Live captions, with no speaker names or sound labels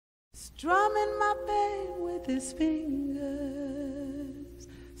Drumming my pain with his fingers,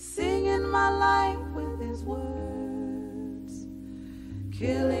 singing my life with his words,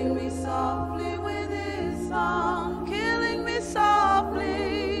 killing me softly with his song, killing me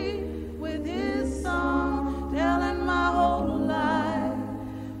softly with his song, telling my whole life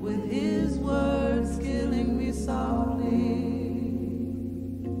with his words, killing me softly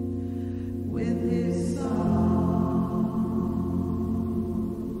with his song.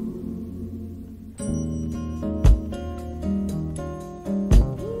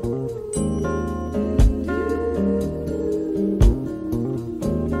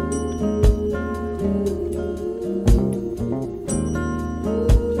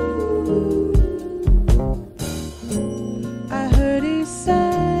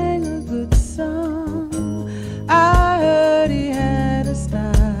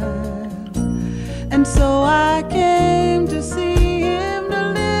 And so I came to see him, to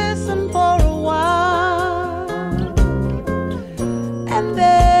listen for a while. And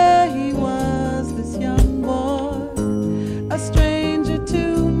there he was, this young boy, a stranger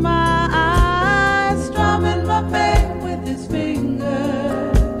to my eyes, strumming my pain with his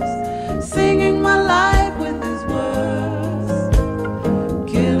fingers, singing my life with his words,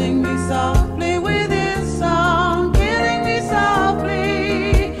 killing me softly with his song, killing me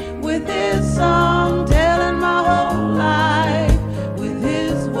softly with his song.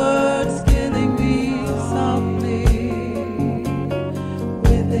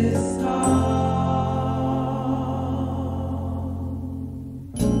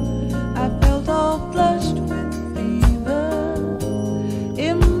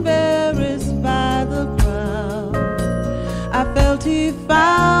 I felt he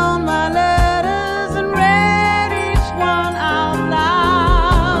found my letters and read each one out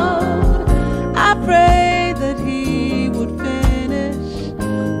loud. I prayed that he would finish,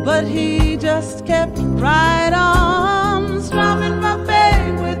 but he just kept right on.